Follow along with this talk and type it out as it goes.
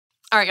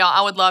All right, y'all,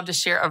 I would love to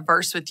share a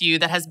verse with you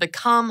that has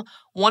become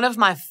one of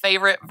my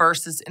favorite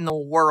verses in the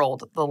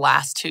world the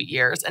last 2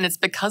 years. And it's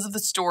because of the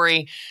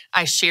story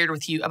I shared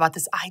with you about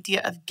this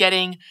idea of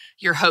getting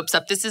your hopes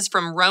up. This is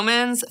from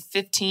Romans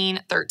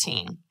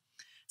 15:13. It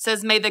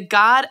says, "May the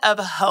God of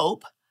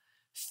hope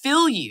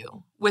fill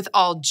you with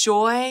all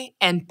joy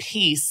and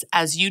peace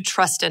as you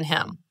trust in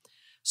him,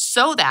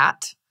 so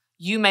that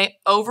you may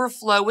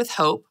overflow with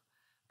hope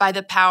by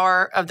the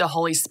power of the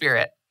Holy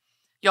Spirit."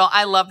 Y'all,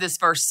 I love this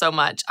verse so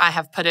much. I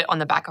have put it on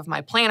the back of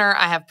my planner.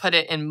 I have put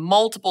it in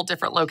multiple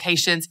different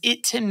locations.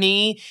 It, to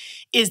me,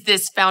 is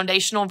this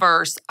foundational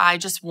verse I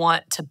just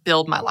want to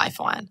build my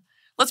life on.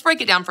 Let's break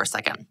it down for a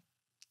second.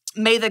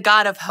 May the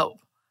God of hope.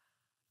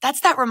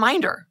 That's that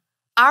reminder.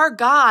 Our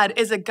God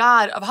is a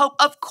God of hope.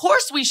 Of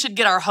course we should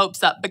get our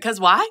hopes up. Because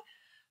why?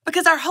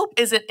 Because our hope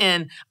isn't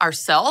in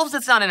ourselves.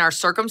 It's not in our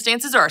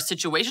circumstances or our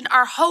situation.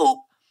 Our hope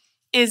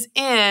is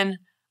in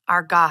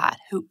our God,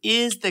 who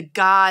is the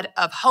God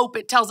of hope.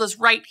 It tells us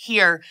right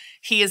here,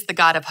 he is the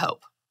God of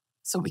hope,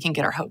 so we can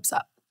get our hopes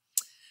up.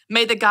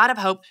 May the God of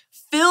hope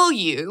fill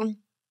you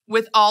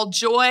with all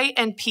joy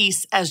and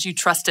peace as you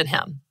trust in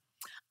him.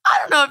 I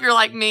don't know if you're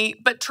like me,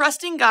 but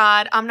trusting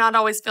God, I'm not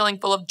always feeling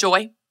full of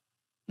joy,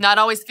 not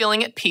always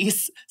feeling at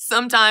peace.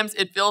 Sometimes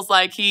it feels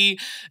like he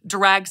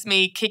drags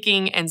me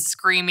kicking and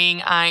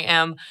screaming. I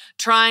am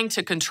trying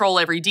to control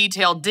every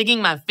detail,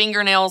 digging my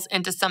fingernails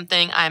into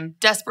something. I'm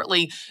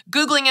desperately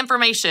Googling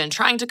information,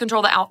 trying to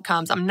control the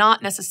outcomes. I'm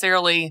not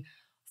necessarily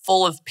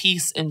full of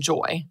peace and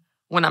joy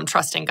when I'm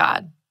trusting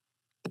God.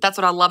 But that's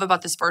what I love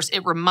about this verse.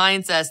 It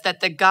reminds us that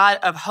the God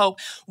of hope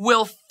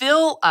will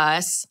fill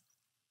us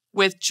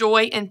with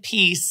joy and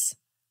peace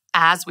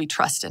as we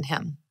trust in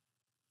him.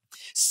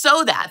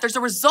 So that there's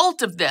a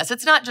result of this.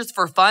 It's not just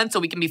for fun, so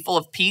we can be full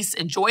of peace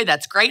and joy.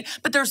 That's great.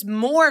 But there's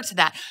more to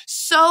that.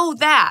 So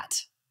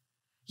that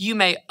you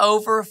may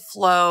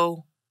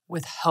overflow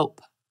with hope.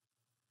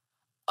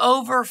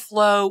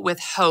 Overflow with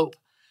hope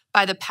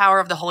by the power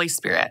of the Holy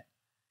Spirit.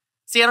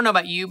 See, I don't know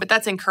about you, but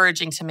that's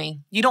encouraging to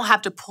me. You don't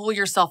have to pull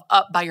yourself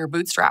up by your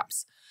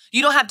bootstraps.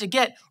 You don't have to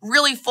get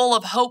really full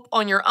of hope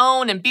on your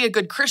own and be a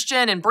good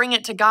Christian and bring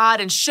it to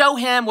God and show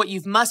him what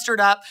you've mustered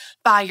up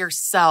by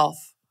yourself.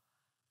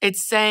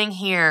 It's saying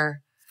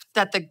here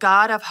that the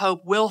God of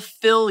hope will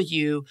fill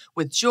you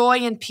with joy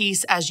and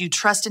peace as you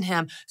trust in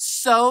him,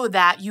 so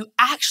that you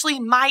actually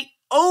might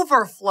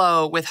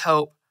overflow with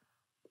hope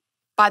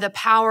by the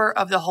power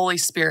of the Holy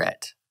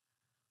Spirit.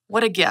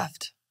 What a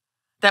gift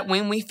that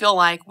when we feel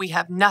like we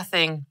have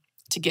nothing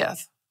to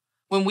give,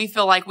 when we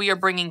feel like we are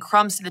bringing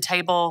crumbs to the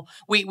table,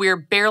 we are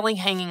barely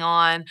hanging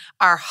on,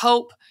 our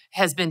hope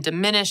has been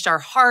diminished, our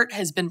heart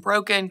has been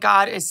broken,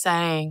 God is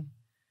saying,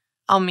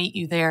 I'll meet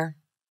you there.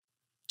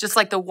 Just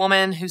like the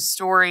woman whose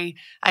story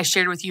I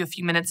shared with you a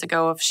few minutes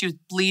ago, of she was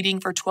bleeding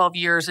for 12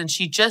 years and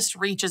she just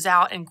reaches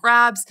out and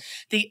grabs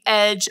the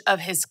edge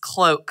of his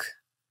cloak.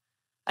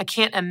 I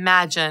can't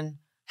imagine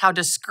how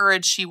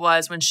discouraged she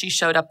was when she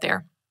showed up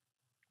there.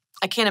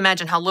 I can't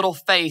imagine how little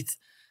faith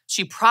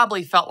she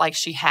probably felt like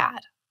she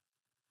had.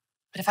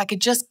 But if I could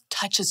just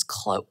touch his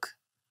cloak,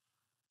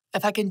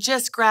 if I can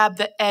just grab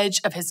the edge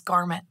of his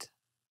garment.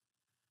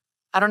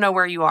 I don't know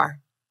where you are,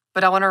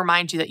 but I want to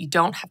remind you that you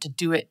don't have to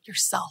do it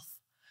yourself.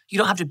 You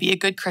don't have to be a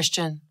good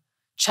Christian,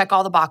 check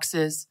all the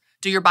boxes,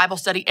 do your Bible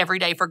study every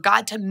day for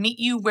God to meet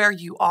you where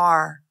you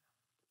are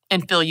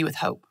and fill you with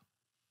hope.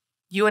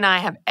 You and I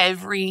have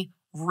every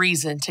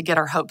reason to get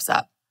our hopes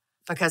up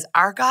because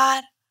our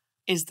God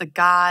is the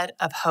God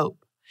of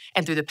hope.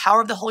 And through the power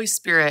of the Holy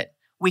Spirit,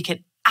 we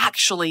can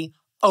actually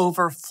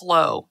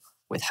overflow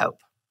with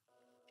hope.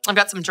 I've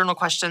got some journal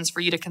questions for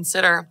you to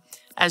consider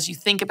as you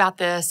think about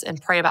this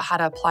and pray about how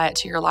to apply it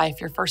to your life.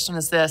 Your first one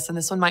is this, and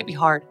this one might be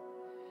hard.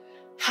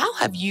 How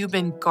have you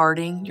been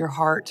guarding your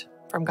heart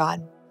from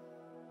God?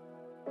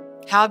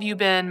 How have you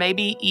been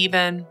maybe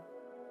even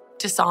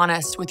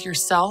dishonest with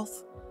yourself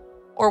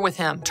or with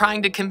him,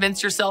 trying to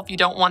convince yourself you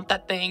don't want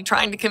that thing,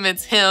 trying to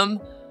convince him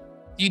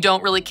you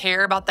don't really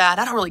care about that?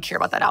 I don't really care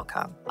about that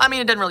outcome. I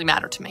mean, it doesn't really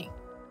matter to me.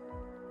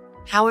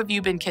 How have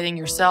you been kidding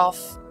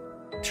yourself,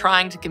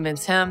 trying to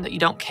convince him that you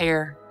don't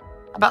care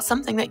about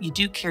something that you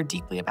do care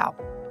deeply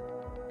about?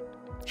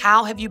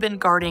 How have you been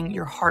guarding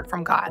your heart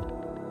from God?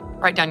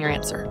 Write down your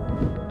answer.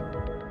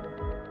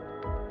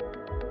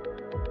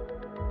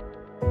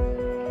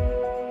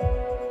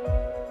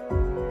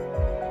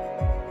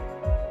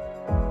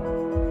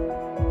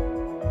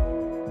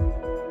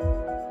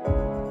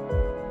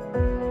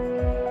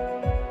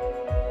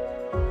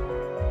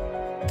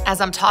 As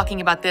I'm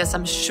talking about this,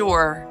 I'm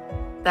sure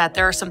that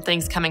there are some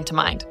things coming to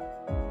mind.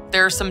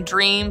 There are some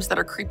dreams that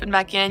are creeping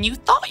back in. You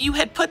thought you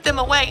had put them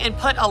away and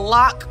put a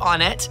lock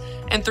on it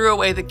and threw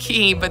away the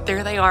key, but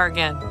there they are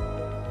again.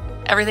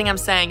 Everything I'm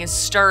saying is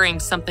stirring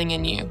something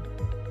in you.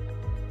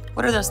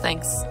 What are those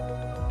things?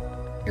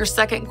 Your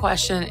second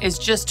question is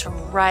just to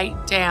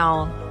write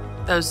down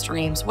those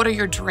dreams. What are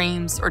your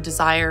dreams or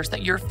desires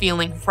that you're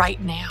feeling right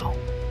now?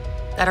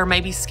 that are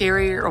maybe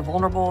scary or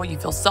vulnerable. You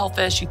feel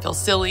selfish, you feel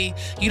silly,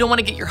 you don't want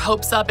to get your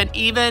hopes up, and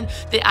even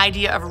the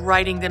idea of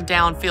writing them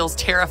down feels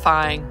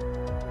terrifying.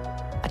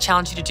 I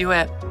challenge you to do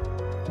it.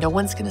 No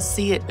one's going to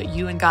see it but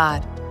you and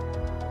God.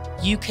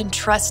 You can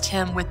trust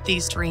Him with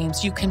these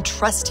dreams. You can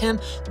trust Him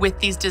with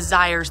these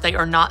desires. They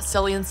are not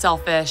silly and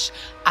selfish.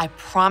 I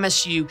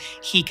promise you,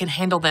 He can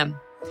handle them.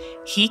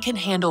 He can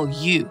handle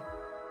you.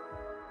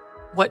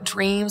 What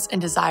dreams and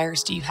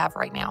desires do you have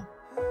right now?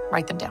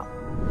 Write them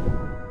down.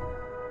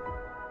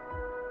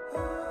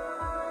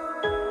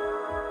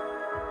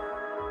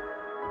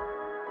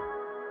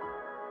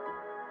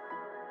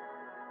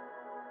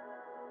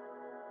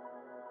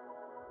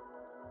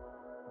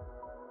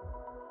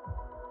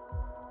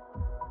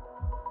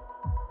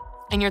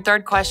 And your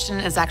third question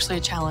is actually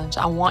a challenge.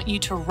 I want you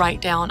to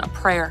write down a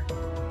prayer.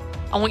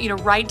 I want you to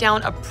write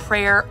down a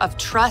prayer of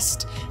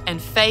trust and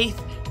faith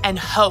and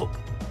hope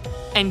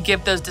and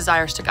give those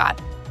desires to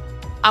God.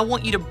 I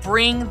want you to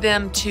bring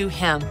them to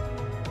Him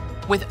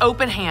with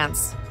open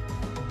hands.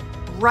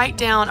 Write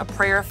down a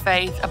prayer of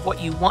faith of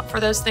what you want for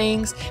those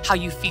things, how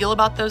you feel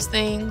about those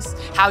things,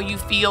 how you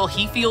feel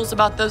He feels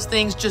about those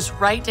things. Just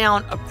write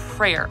down a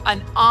prayer,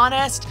 an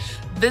honest,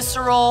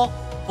 visceral,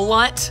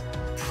 blunt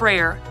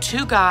prayer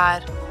to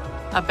God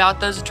about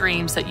those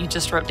dreams that you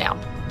just wrote down.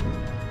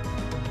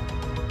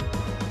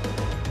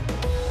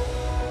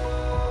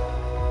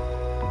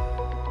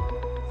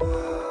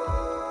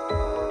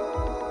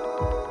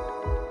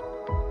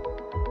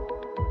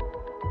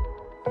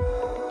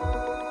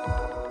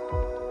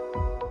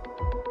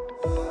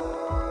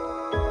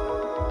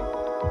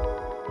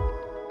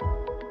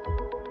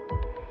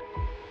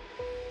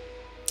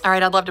 All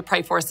right, I'd love to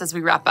pray for us as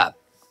we wrap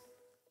up.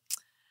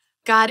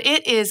 God,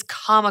 it is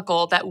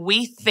comical that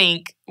we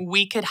think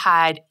we could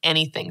hide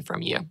anything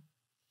from you.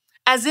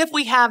 As if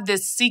we have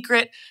this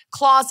secret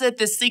closet,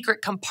 this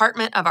secret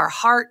compartment of our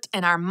heart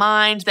and our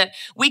mind that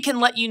we can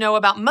let you know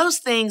about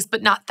most things,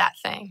 but not that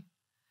thing.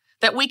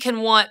 That we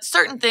can want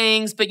certain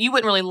things, but you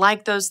wouldn't really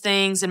like those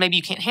things, and maybe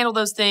you can't handle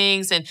those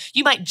things, and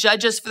you might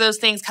judge us for those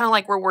things, kind of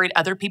like we're worried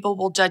other people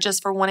will judge us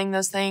for wanting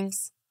those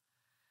things.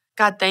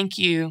 God, thank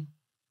you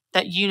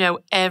that you know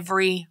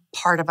every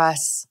part of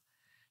us.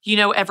 You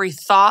know every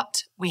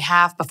thought we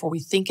have before we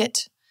think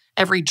it,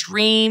 every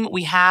dream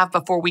we have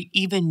before we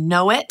even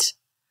know it.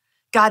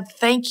 God,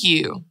 thank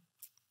you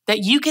that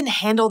you can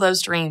handle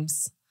those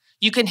dreams.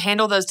 You can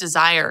handle those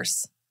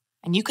desires,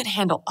 and you can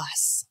handle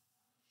us.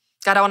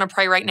 God, I want to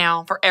pray right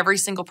now for every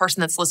single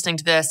person that's listening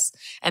to this,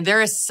 and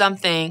there is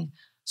something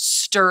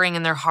stirring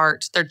in their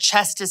heart. Their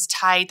chest is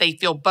tight. They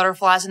feel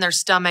butterflies in their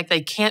stomach.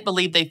 They can't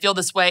believe they feel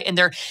this way. And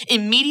they're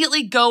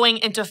immediately going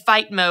into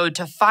fight mode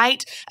to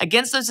fight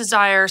against those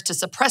desires, to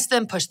suppress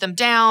them, push them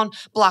down,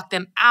 block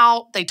them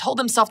out. They told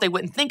themselves they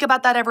wouldn't think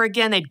about that ever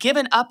again. They'd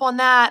given up on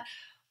that.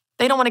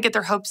 They don't want to get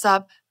their hopes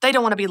up. They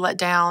don't want to be let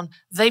down.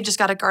 They've just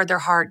got to guard their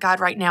heart. God,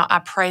 right now, I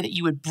pray that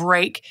you would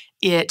break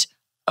it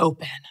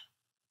open.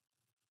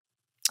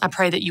 I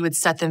pray that you would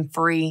set them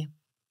free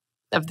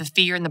of the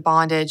fear and the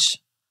bondage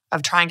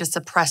of trying to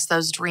suppress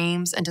those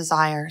dreams and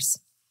desires.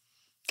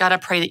 God, I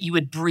pray that you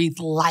would breathe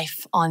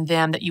life on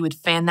them, that you would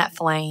fan that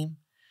flame,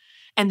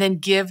 and then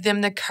give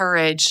them the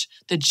courage,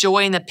 the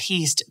joy, and the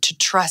peace to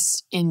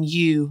trust in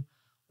you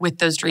with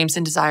those dreams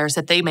and desires,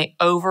 that they may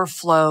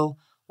overflow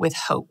with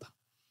hope.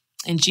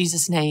 In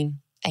Jesus' name,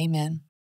 amen.